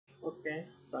Oke,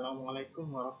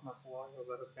 Assalamualaikum warahmatullahi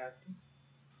wabarakatuh.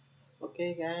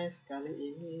 Oke guys, kali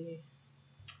ini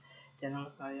channel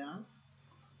saya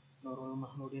Nurul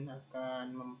Mahmudin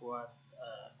akan membuat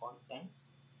konten,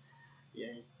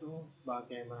 yaitu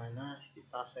bagaimana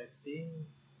kita setting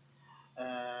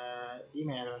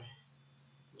email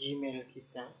Gmail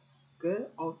kita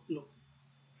ke Outlook.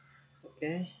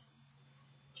 Oke,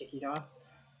 check it out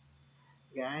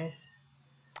guys.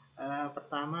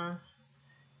 Pertama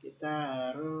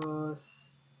kita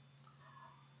harus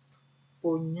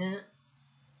punya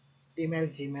email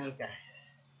Gmail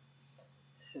guys.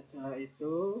 Setelah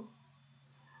itu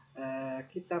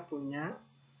kita punya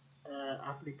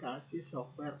aplikasi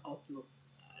software Outlook.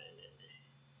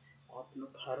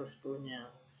 Outlook harus punya,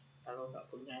 kalau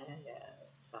nggak punya ya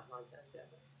sama saja.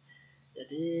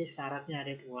 Jadi syaratnya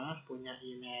ada dua, punya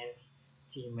email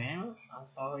Gmail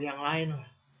atau yang lain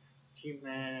lah,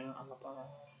 Gmail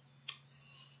apa,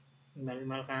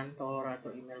 email kantor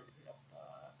atau email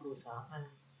perusahaan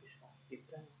bisa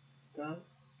kita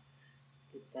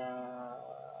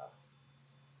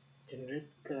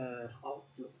generate ke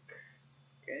Outlook.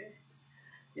 Oke,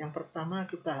 yang pertama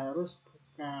kita harus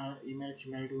buka email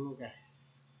Gmail dulu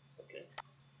guys. Oke,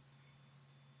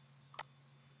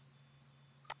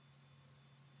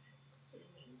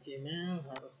 Gmail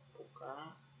harus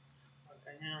buka,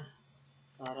 makanya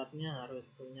syaratnya harus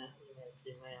punya email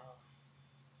Gmail.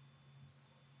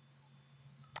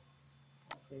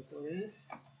 Saya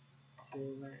tulis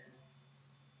Gmail.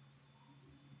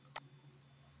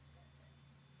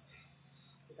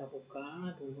 Kita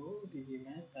buka dulu di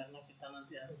Gmail karena kita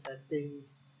nanti harus setting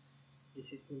di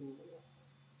situ.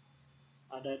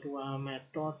 Ada dua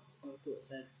metode untuk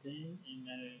setting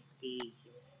email di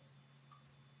Gmail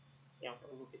yang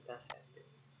perlu kita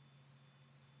setting.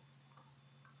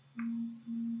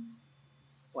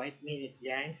 Wait minute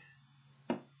guys,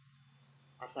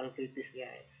 asal British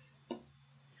guys.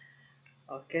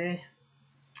 Oke,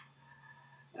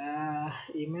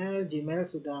 email Gmail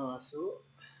sudah masuk.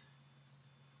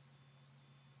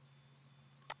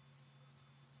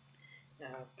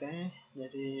 Ya, oke,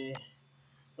 jadi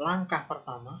langkah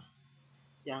pertama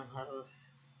yang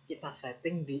harus kita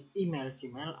setting di email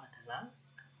Gmail adalah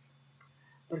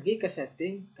pergi ke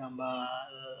setting, gambar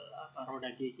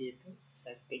roda gigi itu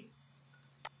setting.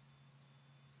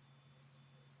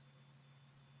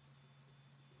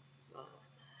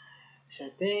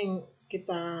 Setting,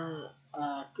 kita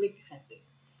klik setting.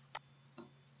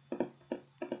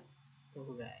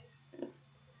 Tunggu guys,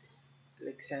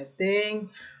 klik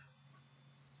setting,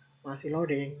 masih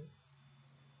loading.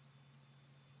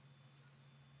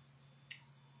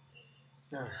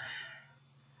 Nah,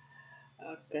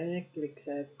 oke, klik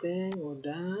setting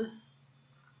udah,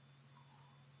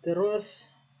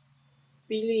 terus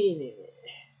pilih ini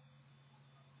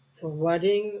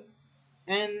forwarding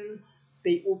and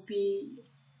POP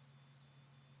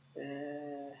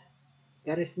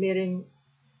garis miring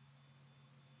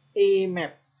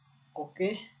map.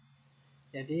 Oke,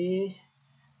 jadi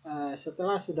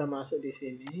setelah sudah masuk di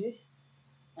sini,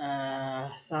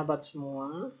 sahabat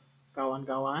semua,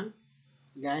 kawan-kawan,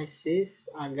 guys, sis,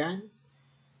 agan,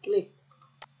 klik.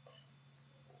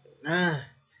 Nah,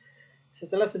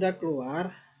 setelah sudah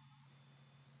keluar,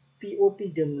 POP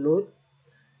download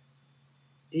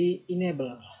di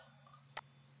enable.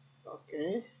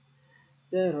 Oke,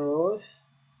 terus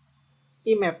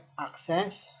IMAP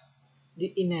akses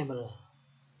di enable.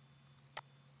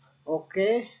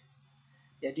 Oke,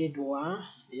 jadi dua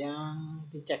yang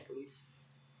di checklist.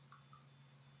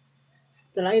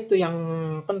 Setelah itu yang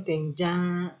penting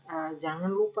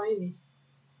jangan lupa ini,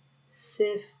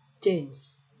 save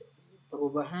change,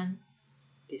 perubahan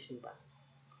disimpan.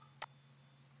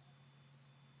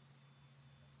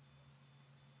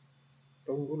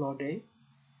 Tunggu loading.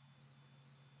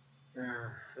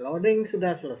 Nah, loading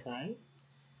sudah selesai,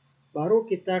 baru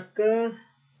kita ke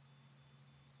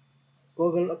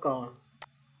Google account.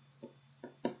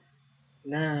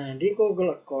 Nah, di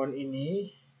Google account ini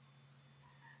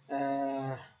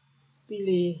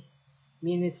pilih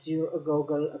manage your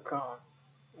Google account.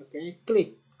 Oke,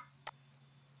 klik.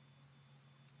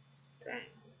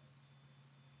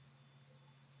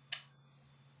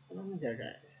 Tenang aja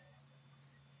guys,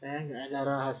 saya nggak ada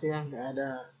rahasia, nggak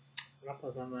ada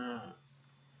apa sama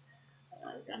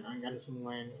rekan-rekan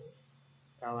semua ini,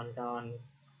 kawan-kawan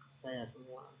saya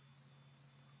semua.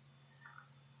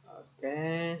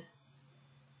 Oke,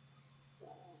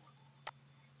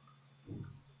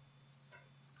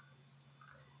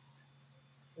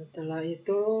 setelah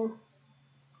itu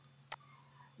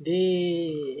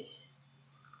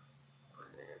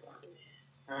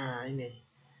ini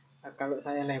kalau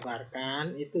saya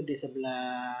lebarkan itu di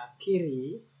sebelah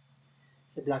kiri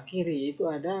itu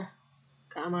ada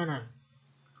keamanan.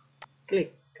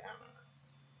 Klik keamanan.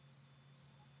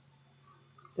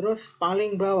 Terus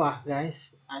paling bawah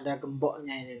guys ada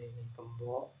gemboknya ini nih,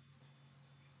 gembok.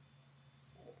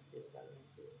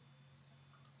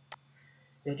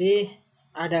 Jadi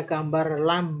ada gambar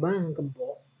lambang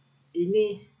gembok.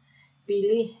 Ini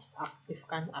pilih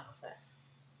aktifkan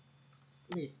akses.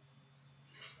 Klik.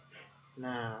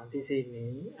 Nah, di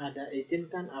sini ada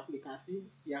izinkan aplikasi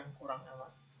yang kurang aman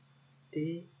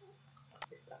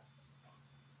diaktifkan.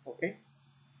 Oke.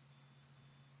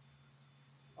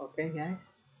 Oke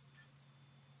guys.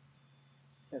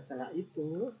 Setelah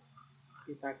itu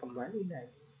kita kembali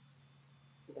lagi.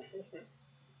 Sudah selesai.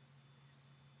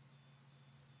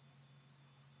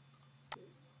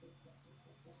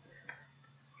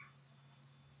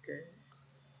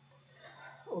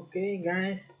 Oke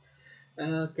guys.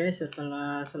 Oke,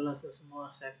 setelah selesai semua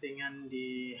settingan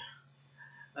di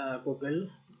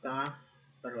Google, kita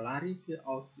berlari ke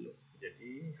Outlook.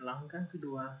 Jadi langkah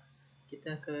kedua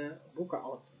kita ke buka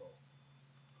Outlook.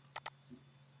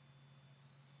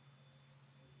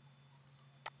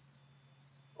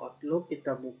 Outlook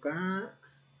kita buka.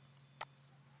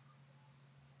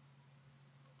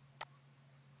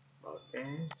 Oke,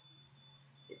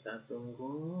 kita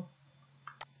tunggu,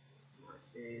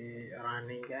 masih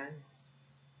running guys.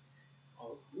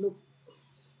 Outlook.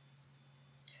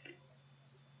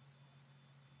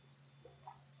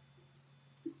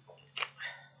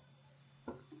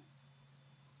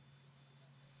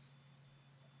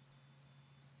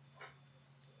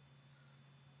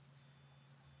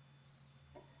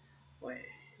 Wah,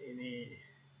 ini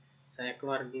saya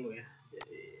keluar dulu ya.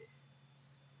 Jadi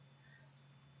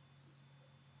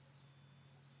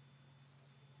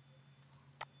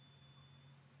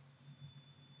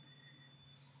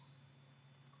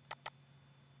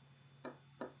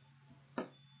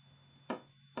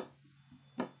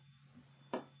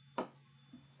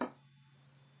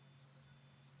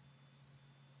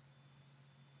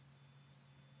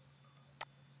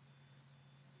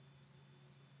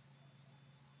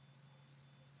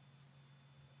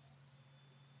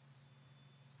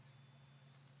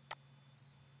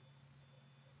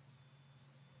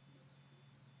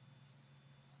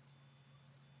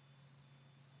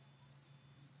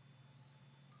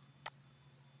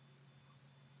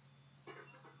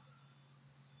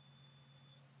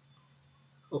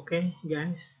oke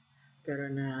guys,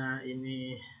 karena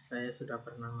ini saya sudah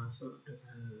pernah masuk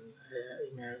dengan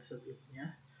email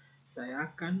sebelumnya, saya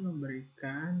akan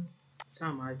memberikan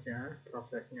sama aja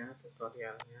prosesnya,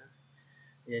 tutorialnya.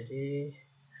 Jadi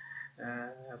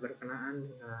berkenaan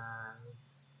dengan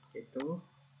itu,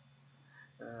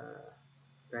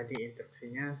 tadi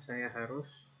instruksinya saya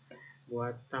harus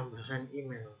buat tambahan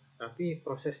email, tapi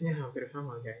prosesnya hampir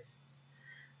sama guys.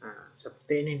 Nah,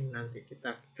 seperti ini nanti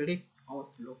kita klik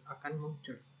Outlook akan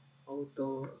muncul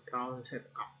auto account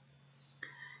setup.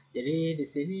 Jadi di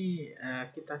sini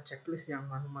kita checklist yang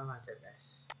manual aja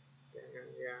guys, jangan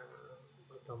yang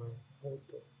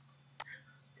auto.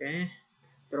 Oke,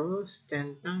 terus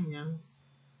centang yang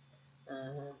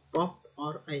pop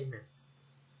or email.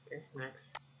 Oke,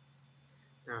 next.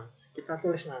 Nah, kita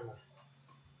tulis nama.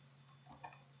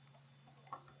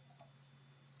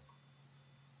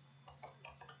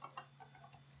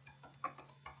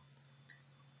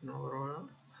 Nurul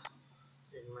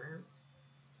email.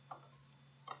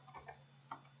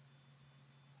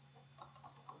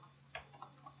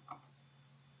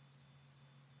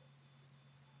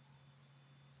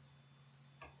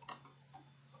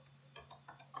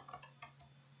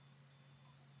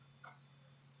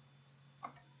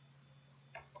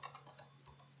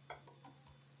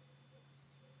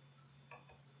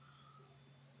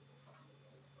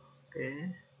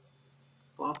 Oke,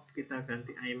 pop kita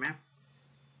ganti IMAP.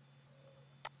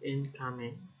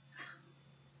 Incoming.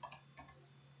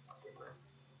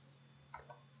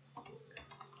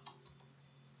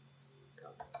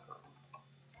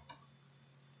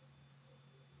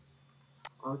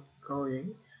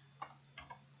 Outgoing.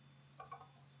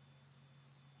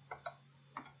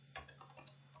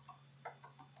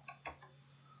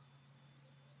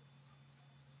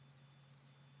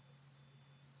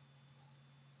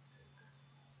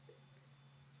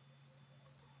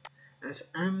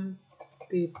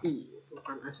 SMTP,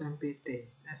 bukan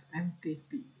SMPT,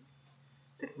 SMTP,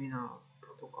 terminal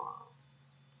protokol.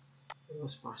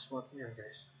 Terus passwordnya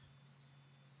guys.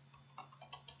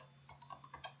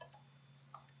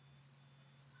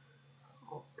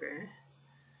 Oke,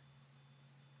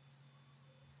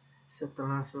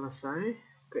 setelah selesai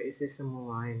keisi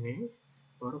semua ini,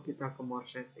 baru kita ke more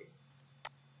setting.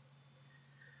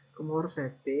 ke more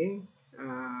setting,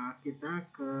 kita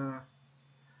ke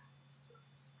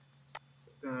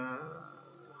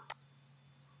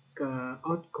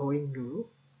outgoing dulu.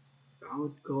 Ke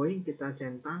outgoing kita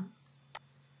centang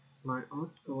my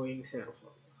outgoing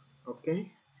server.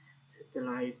 Oke.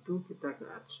 Setelah itu kita ke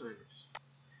advance.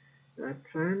 Ke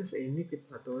advance ini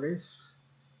kita tulis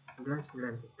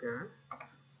 993.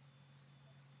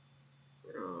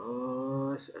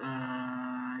 Terus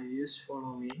use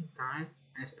following type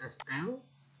SSL.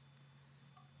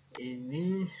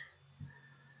 Ini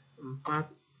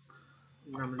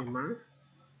 465.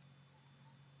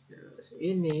 Terus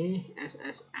ini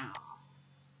SSL.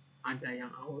 Ada yang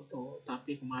auto,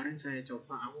 tapi kemarin saya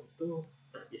coba auto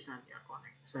nggak bisa dia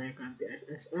connect. Saya ganti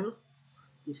SSL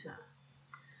bisa.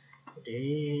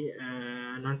 Jadi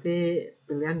nanti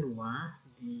pilihan dua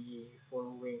di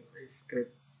following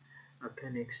script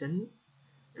connection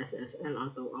SSL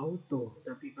atau auto.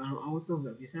 Tapi kalau auto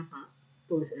nggak bisa Pak,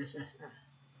 tulis SSL.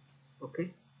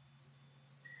 Oke.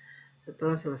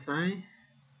 Setelah selesai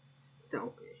kita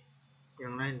oke.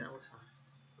 Yang lain nggak usah.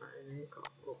 Nah ini kalau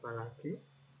berubah lagi.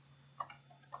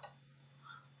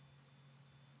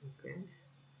 Oke.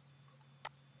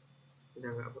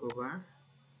 Udah nggak berubah.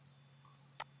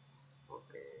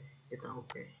 Oke, kita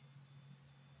oke.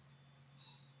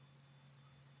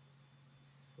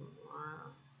 Semua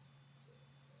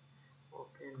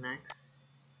oke, next.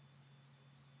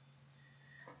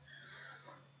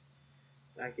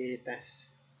 Lagi tes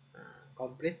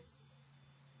komplit.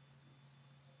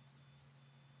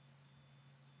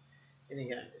 Ini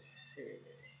guys,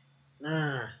 ini.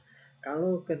 Nah,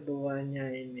 kalau keduanya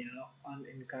ini log on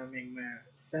incoming mail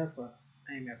server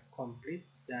email complete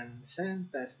dan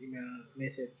send test email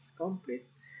message complete,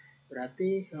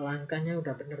 berarti langkahnya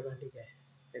udah bener tadi guys.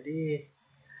 Jadi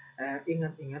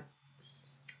ingat-ingat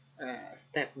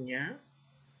stepnya,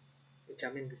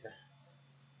 dijamin bisa.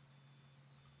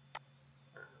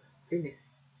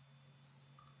 Finish.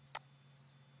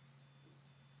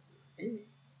 Ini.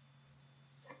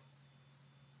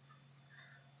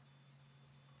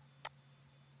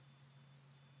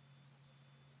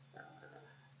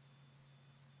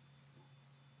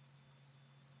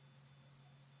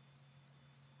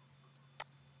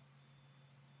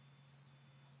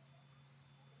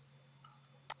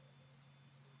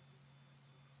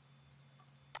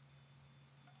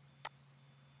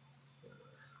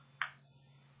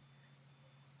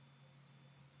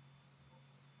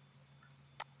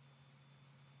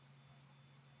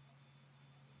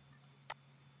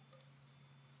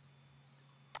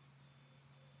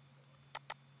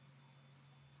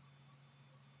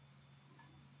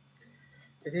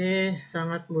 Jadi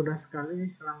sangat mudah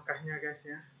sekali langkahnya guys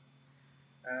ya.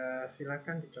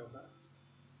 Silakan dicoba.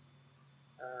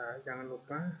 Jangan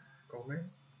lupa komen,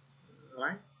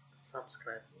 like,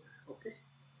 subscribe. Oke.